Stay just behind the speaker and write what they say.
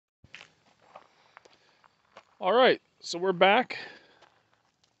All right, so we're back.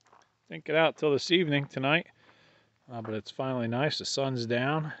 Didn't get out till this evening tonight, but it's finally nice. The sun's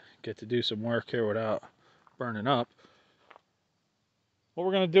down. Get to do some work here without burning up. What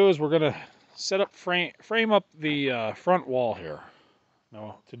we're gonna do is we're gonna set up frame up the front wall here.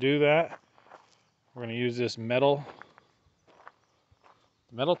 Now to do that, we're gonna use this metal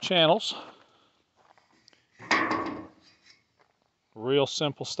channels. Real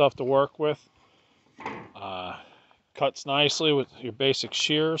simple stuff to work with. Cuts nicely with your basic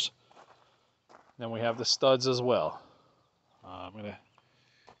shears. Then we have the studs as well. I'm gonna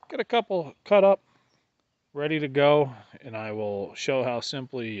get a couple cut up, ready to go, and I will show how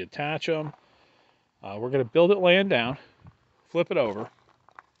simply you attach them. We're gonna build it laying down, flip it over,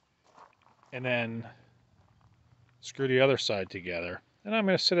 and then screw the other side together. And I'm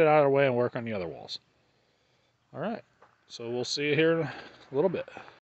gonna sit it out of the way and work on the other walls. All right, so we'll see you here in a little bit.